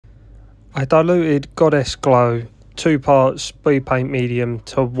I diluted Goddess Glow 2 parts speed paint medium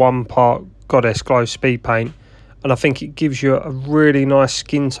to 1 part Goddess Glow speed paint, and I think it gives you a really nice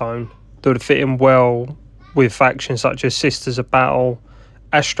skin tone that would fit in well with factions such as Sisters of Battle,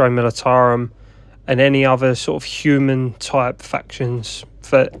 Astro Militarum, and any other sort of human type factions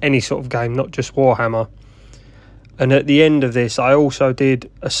for any sort of game, not just Warhammer. And at the end of this, I also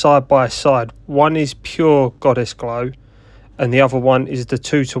did a side by side. One is pure Goddess Glow and the other one is the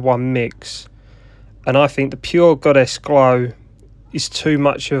 2-to-1 mix. And I think the pure Goddess Glow is too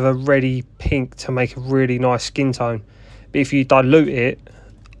much of a reddy pink to make a really nice skin tone. But if you dilute it,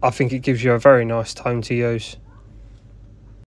 I think it gives you a very nice tone to use.